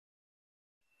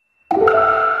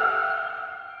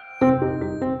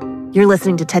You're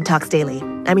listening to TED Talks Daily.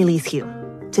 I'm Elise Hu.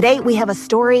 Today, we have a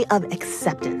story of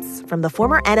acceptance from the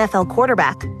former NFL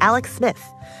quarterback, Alex Smith.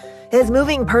 His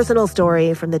moving personal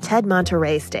story from the TED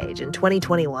Monterey stage in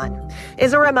 2021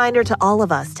 is a reminder to all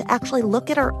of us to actually look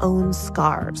at our own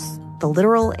scars, the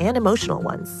literal and emotional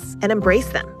ones, and embrace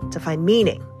them to find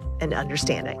meaning and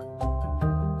understanding.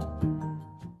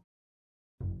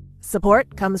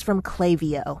 Support comes from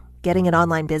Klaviyo. Getting an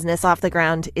online business off the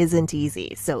ground isn't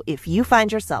easy. So if you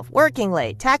find yourself working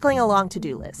late, tackling a long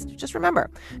to-do list, just remember,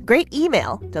 great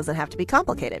email doesn't have to be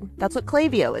complicated. That's what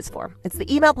Klaviyo is for. It's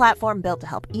the email platform built to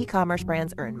help e-commerce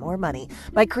brands earn more money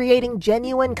by creating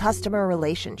genuine customer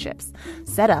relationships.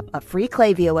 Set up a free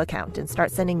Klaviyo account and start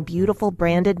sending beautiful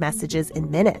branded messages in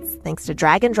minutes, thanks to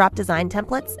drag and drop design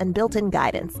templates and built-in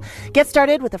guidance. Get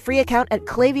started with a free account at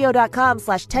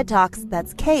klaviyo.com/TED Talks.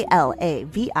 That's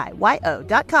KLAVIYO.com/TED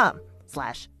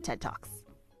Talks.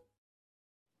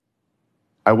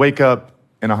 I wake up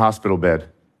in a hospital bed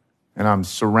and I'm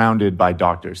surrounded by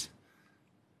doctors.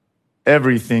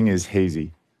 Everything is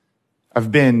hazy.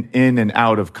 I've been in and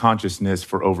out of consciousness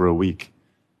for over a week.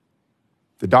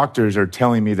 The doctors are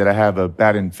telling me that I have a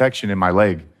bad infection in my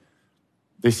leg.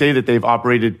 They say that they've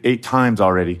operated 8 times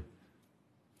already.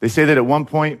 They say that at one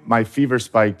point my fever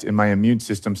spiked and my immune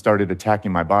system started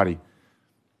attacking my body.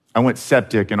 I went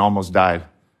septic and almost died.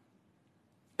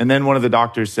 And then one of the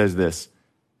doctors says this: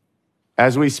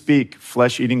 as we speak,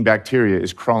 flesh-eating bacteria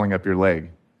is crawling up your leg.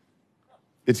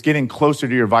 It's getting closer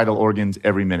to your vital organs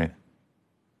every minute.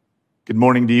 Good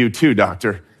morning to you too,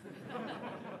 doctor.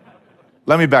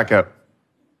 Let me back up.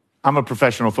 I'm a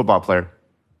professional football player.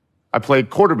 I played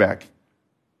quarterback.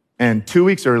 And 2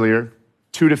 weeks earlier,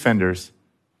 2 defenders,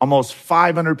 almost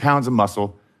 500 pounds of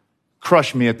muscle,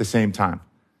 crushed me at the same time.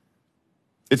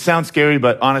 It sounds scary,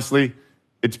 but honestly,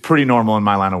 it's pretty normal in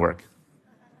my line of work.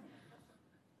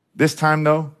 This time,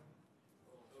 though,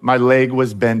 my leg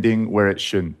was bending where it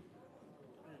shouldn't.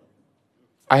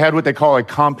 I had what they call a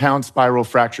compound spiral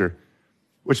fracture,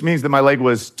 which means that my leg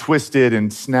was twisted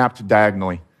and snapped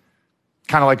diagonally,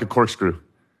 kind of like a corkscrew.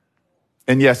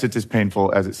 And yes, it's as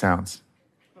painful as it sounds.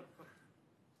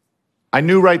 I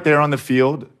knew right there on the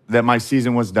field that my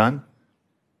season was done.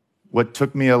 What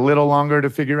took me a little longer to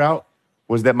figure out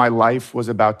was that my life was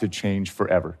about to change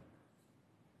forever.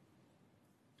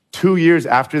 2 years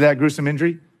after that gruesome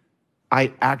injury,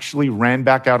 I actually ran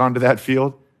back out onto that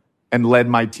field and led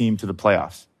my team to the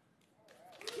playoffs.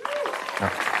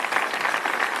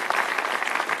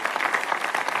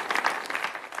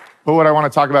 But what I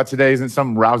want to talk about today isn't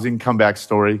some rousing comeback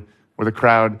story where the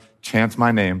crowd chants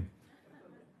my name.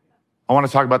 I want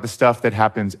to talk about the stuff that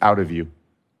happens out of you.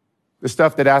 The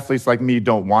stuff that athletes like me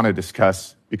don't want to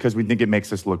discuss because we think it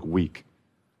makes us look weak.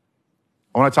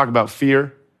 I want to talk about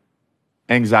fear,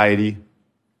 anxiety,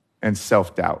 and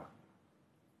self-doubt.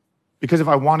 Because if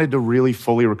I wanted to really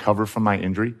fully recover from my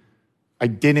injury, I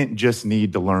didn't just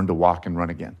need to learn to walk and run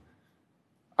again.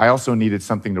 I also needed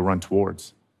something to run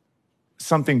towards,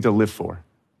 something to live for.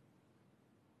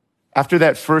 After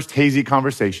that first hazy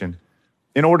conversation,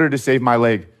 in order to save my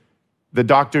leg, the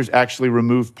doctors actually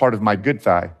removed part of my good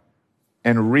thigh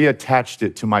and reattached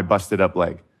it to my busted up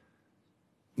leg.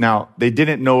 Now, they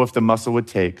didn't know if the muscle would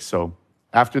take, so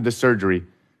after the surgery,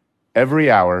 every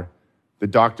hour, the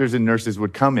doctors and nurses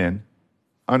would come in,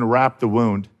 unwrap the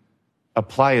wound,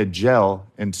 apply a gel,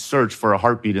 and search for a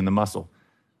heartbeat in the muscle.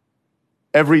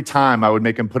 Every time, I would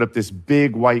make them put up this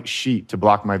big white sheet to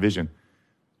block my vision,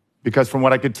 because from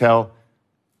what I could tell,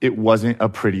 it wasn't a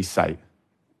pretty sight.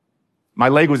 My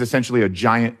leg was essentially a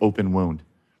giant open wound.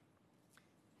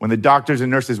 When the doctors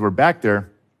and nurses were back there,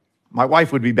 my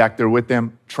wife would be back there with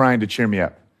them, trying to cheer me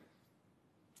up.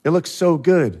 It looks so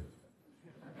good.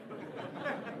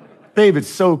 Babe, it's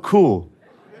so cool.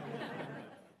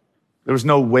 There was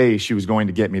no way she was going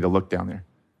to get me to look down there.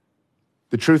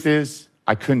 The truth is,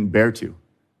 I couldn't bear to.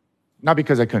 Not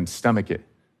because I couldn't stomach it,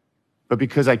 but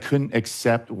because I couldn't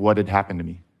accept what had happened to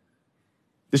me.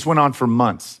 This went on for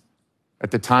months. At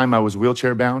the time, I was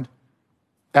wheelchair bound.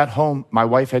 At home, my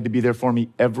wife had to be there for me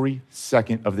every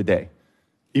second of the day,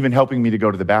 even helping me to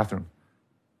go to the bathroom.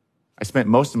 I spent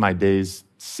most of my days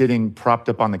sitting propped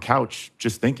up on the couch,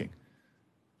 just thinking,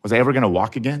 was I ever going to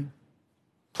walk again?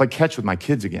 Play catch with my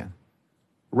kids again?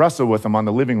 Wrestle with them on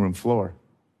the living room floor?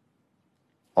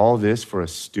 All this for a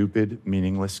stupid,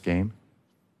 meaningless game?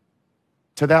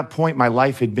 To that point, my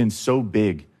life had been so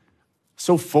big,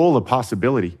 so full of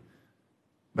possibility.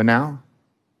 But now,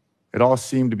 it all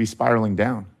seemed to be spiraling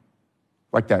down,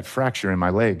 like that fracture in my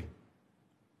leg.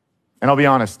 And I'll be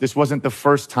honest, this wasn't the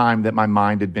first time that my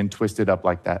mind had been twisted up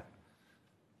like that.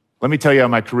 Let me tell you how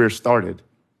my career started.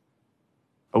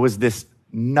 I was this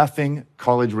nothing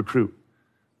college recruit.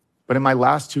 But in my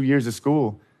last 2 years of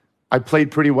school, I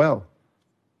played pretty well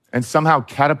and somehow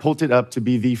catapulted up to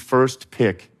be the first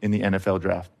pick in the NFL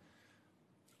draft.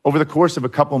 Over the course of a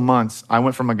couple months, I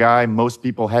went from a guy most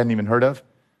people hadn't even heard of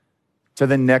to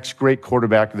the next great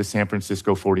quarterback of the San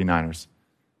Francisco 49ers.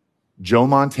 Joe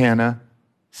Montana,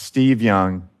 Steve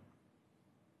Young,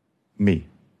 me.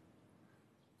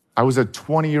 I was a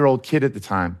 20-year-old kid at the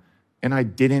time, and I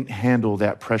didn't handle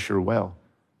that pressure well.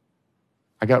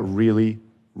 I got really,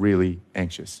 really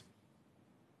anxious.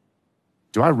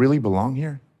 Do I really belong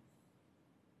here?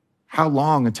 How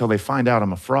long until they find out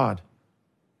I'm a fraud?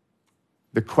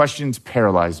 The questions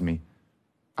paralyzed me.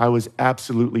 I was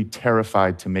absolutely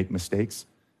terrified to make mistakes,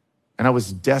 and I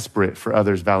was desperate for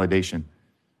others' validation.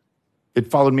 It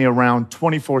followed me around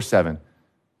 24/7.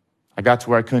 I got to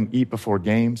where I couldn't eat before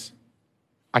games.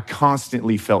 I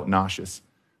constantly felt nauseous.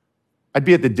 I'd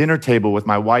be at the dinner table with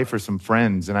my wife or some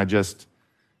friends, and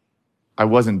I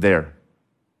wasn't there.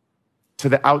 To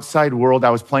the outside world, I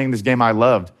was playing this game I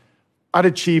loved. I'd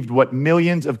achieved what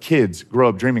millions of kids grow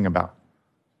up dreaming about.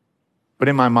 But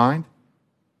in my mind,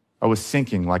 I was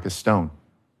sinking like a stone.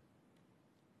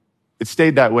 It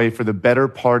stayed that way for the better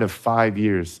part of 5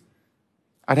 years.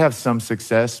 I'd have some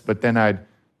success, but then I'd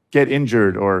get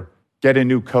injured or get a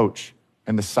new coach,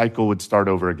 and the cycle would start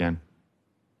over again.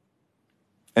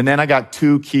 And then I got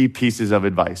 2 key pieces of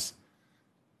advice.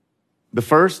 The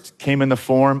first came in the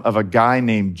form of a guy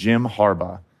named Jim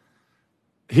Harbaugh.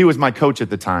 He was my coach at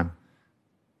the time.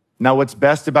 Now, what's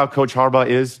best about Coach Harbaugh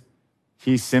is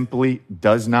he simply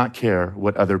does not care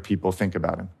what other people think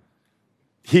about him.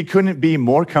 He couldn't be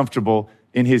more comfortable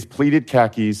in his pleated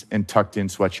khakis and tucked-in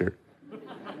sweatshirt.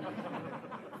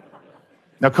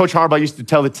 Now, Coach Harbaugh used to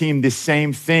tell the team the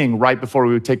same thing right before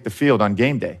we would take the field on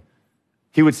game day.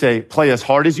 He would say, play as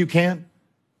hard as you can,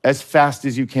 as fast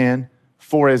as you can,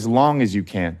 for as long as you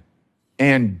can,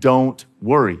 and don't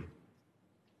worry.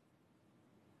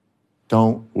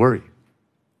 Don't worry.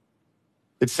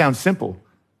 It sounds simple,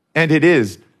 and it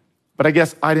is, but I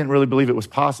guess I didn't really believe it was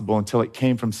possible until it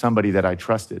came from somebody that I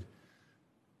trusted.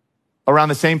 Around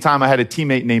the same time, I had a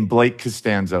teammate named Blake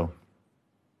Costanzo.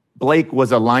 Blake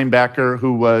was a linebacker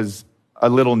who was a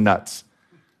little nuts.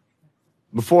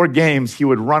 Before games, he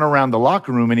would run around the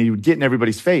locker room and he would get in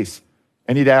everybody's face,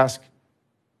 and he'd ask,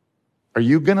 are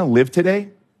you gonna live today?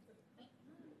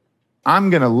 I'm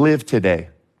gonna live today.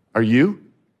 Are you?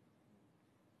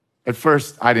 At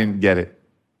first, I didn't get it.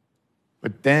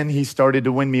 But then he started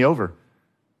to win me over.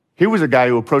 He was a guy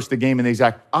who approached the game in the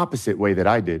exact opposite way that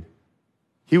I did.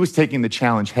 He was taking the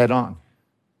challenge head on.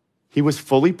 He was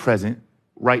fully present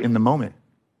right in the moment,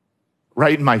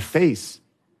 right in my face.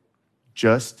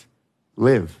 Just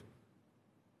live.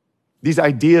 These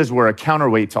ideas were a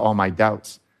counterweight to all my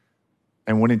doubts.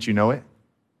 And wouldn't you know it?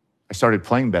 I started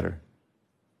playing better,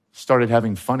 started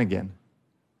having fun again,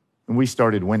 and we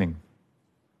started winning.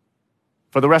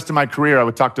 For the rest of my career, I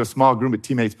would talk to a small group of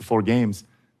teammates before games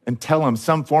and tell them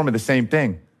some form of the same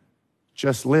thing.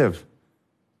 Just live.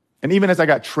 And even as I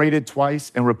got traded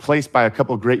twice and replaced by a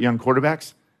couple of great young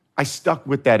quarterbacks, I stuck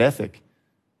with that ethic.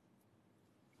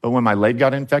 But when my leg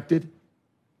got infected,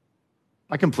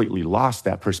 I completely lost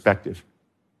that perspective.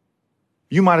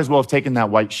 You might as well have taken that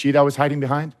white sheet I was hiding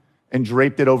behind and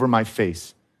draped it over my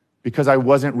face because I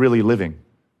wasn't really living.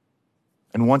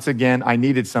 And once again, I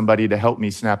needed somebody to help me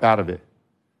snap out of it.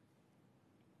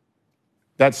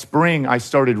 That spring, I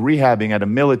started rehabbing at a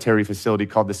military facility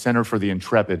called the Center for the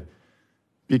Intrepid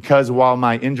because while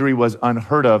my injury was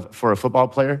unheard of for a football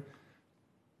player,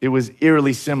 it was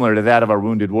eerily similar to that of our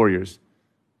wounded warriors.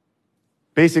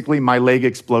 Basically, my leg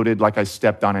exploded like I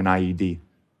stepped on an IED.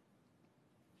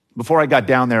 Before I got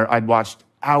down there, I'd watched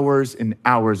hours and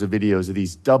hours of videos of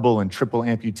these double and triple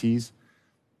amputees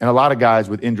and a lot of guys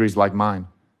with injuries like mine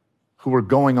who were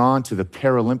going on to the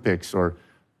Paralympics or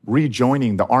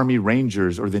rejoining the Army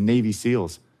Rangers or the Navy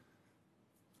SEALs.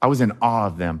 I was in awe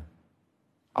of them.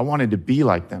 I wanted to be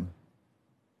like them.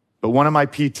 But one of my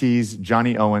PTs,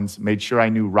 Johnny Owens, made sure I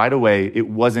knew right away it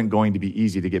wasn't going to be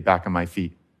easy to get back on my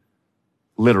feet.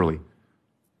 Literally.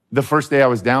 The first day I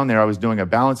was down there, I was doing a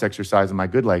balance exercise on my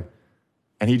good leg,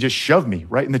 and he just shoved me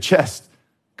right in the chest.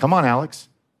 Come on, Alex.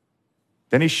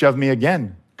 Then he shoved me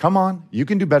again. Come on, you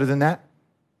can do better than that.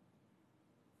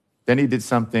 Then he did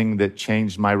something that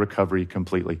changed my recovery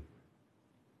completely.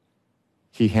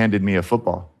 He handed me a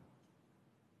football.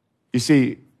 You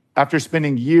see, after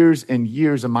spending years and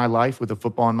years of my life with a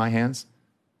football in my hands,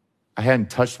 I hadn't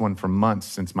touched one for months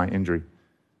since my injury.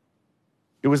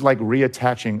 It was like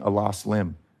reattaching a lost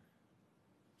limb.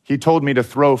 He told me to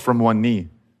throw from one knee.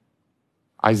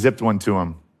 I zipped one to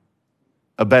him.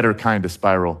 a better kind of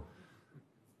spiral.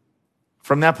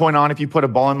 From that point on, if you put a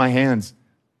ball in my hands,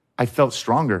 I felt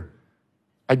stronger.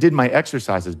 I did my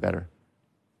exercises better.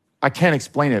 I can't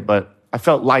explain it, but I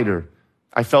felt lighter.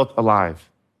 I felt alive.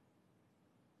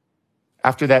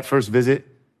 After that first visit,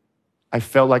 I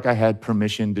felt like I had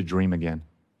permission to dream again.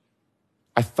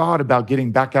 I thought about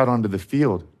getting back out onto the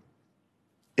field.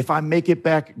 If I make it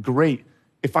back, great.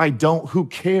 If I don't, who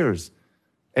cares?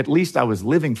 At least I was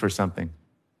living for something.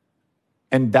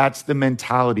 And that's the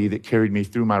mentality that carried me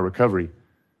through my recovery.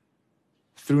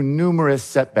 Through numerous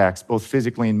setbacks, both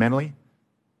physically and mentally,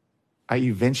 I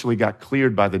eventually got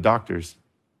cleared by the doctors.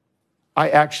 I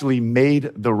actually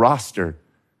made the roster.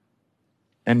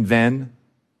 And then,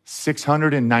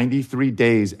 693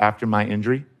 days after my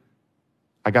injury,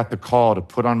 I got the call to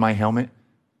put on my helmet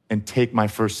and take my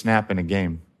first snap in a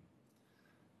game.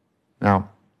 Now,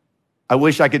 I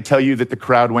wish I could tell you that the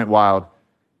crowd went wild,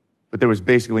 but there was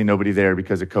basically nobody there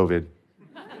because of COVID.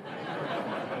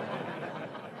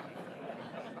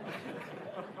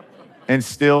 And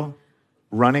still,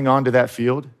 running onto that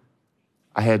field,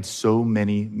 I had so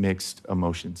many mixed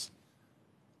emotions.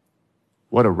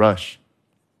 What a rush.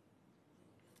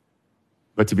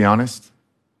 But to be honest,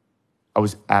 I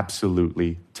was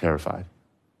absolutely terrified.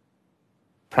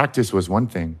 Practice was one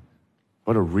thing,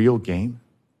 but a real game?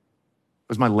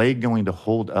 Was my leg going to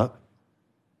hold up?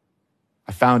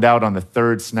 I found out on the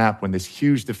third snap when this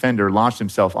huge defender launched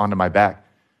himself onto my back.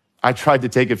 I tried to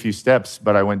take a few steps,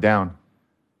 but I went down.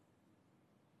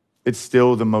 It's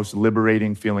still the most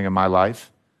liberating feeling of my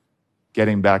life,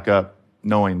 getting back up,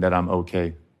 knowing that I'm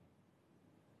okay.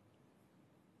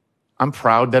 I'm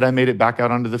proud that I made it back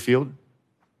out onto the field,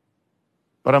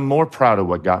 but I'm more proud of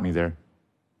what got me there.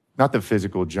 Not the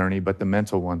physical journey, but the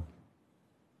mental one.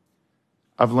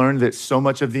 I've learned that so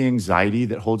much of the anxiety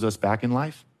that holds us back in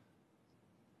life,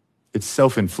 it's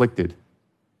self-inflicted.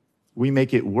 We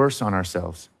make it worse on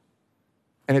ourselves.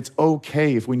 And it's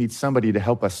okay if we need somebody to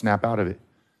help us snap out of it.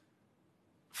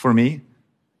 For me,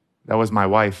 that was my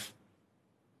wife,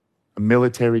 a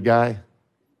military guy,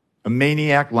 a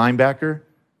maniac linebacker,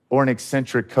 or an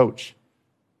eccentric coach.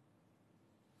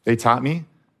 They taught me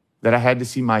that I had to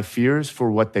see my fears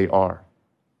for what they are.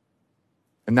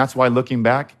 And that's why, looking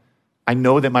back, I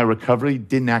know that my recovery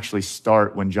didn't actually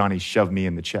start when Johnny shoved me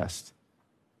in the chest.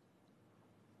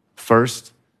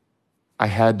 First, I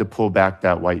had to pull back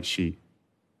that white sheet.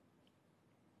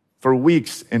 For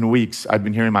weeks and weeks, I'd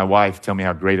been hearing my wife tell me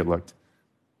how great it looked.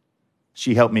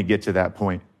 She helped me get to that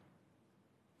point.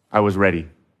 I was ready.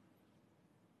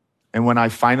 And when I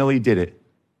finally did it,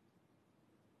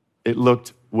 it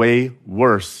looked way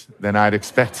worse than I'd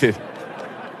expected.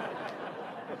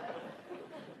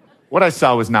 What I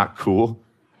saw was not cool.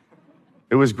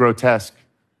 It was grotesque,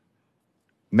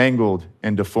 mangled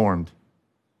and deformed,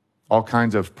 all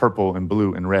kinds of purple and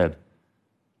blue and red.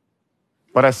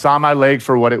 But I saw my leg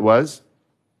for what it was,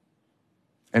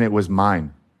 and it was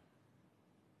mine.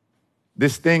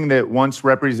 This thing that once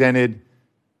represented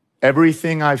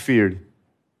everything I feared,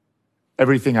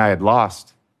 everything I had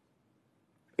lost.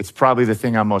 It's probably the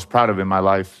thing I'm most proud of in my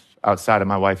life outside of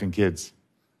my wife and kids.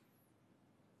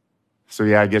 So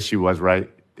yeah, I guess she was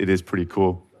right. It is pretty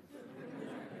cool.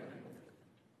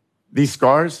 These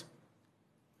scars,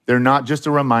 they're not just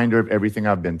a reminder of everything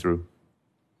I've been through,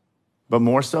 but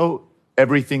more so,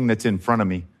 everything that's in front of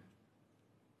me.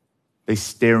 They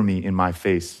stare me in my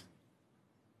face,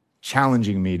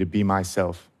 challenging me to be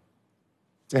myself,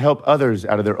 to help others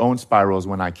out of their own spirals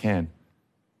when I can.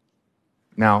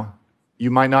 Now, you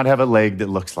might not have a leg that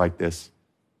looks like this,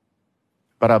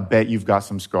 but I bet you've got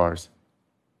some scars.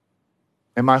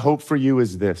 And my hope for you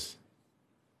is this.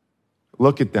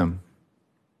 Look at them.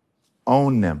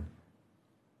 Own them.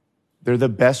 They're the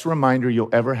best reminder you'll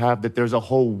ever have that there's a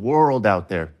whole world out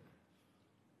there.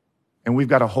 And we've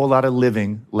got a whole lot of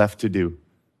living left to do.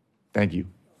 Thank you.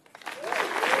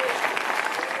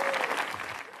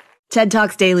 TED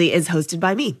Talks Daily is hosted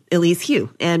by me, Elise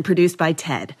Hugh, and produced by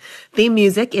TED. Theme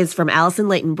music is from Allison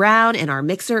Leighton Brown, and our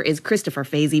mixer is Christopher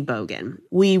Fazy Bogan.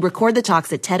 We record the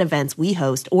talks at TED events we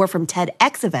host or from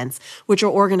TEDx events, which are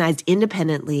organized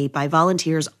independently by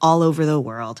volunteers all over the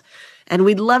world. And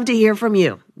we'd love to hear from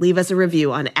you. Leave us a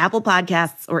review on Apple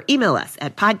Podcasts or email us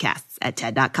at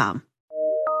podcasts@ted.com.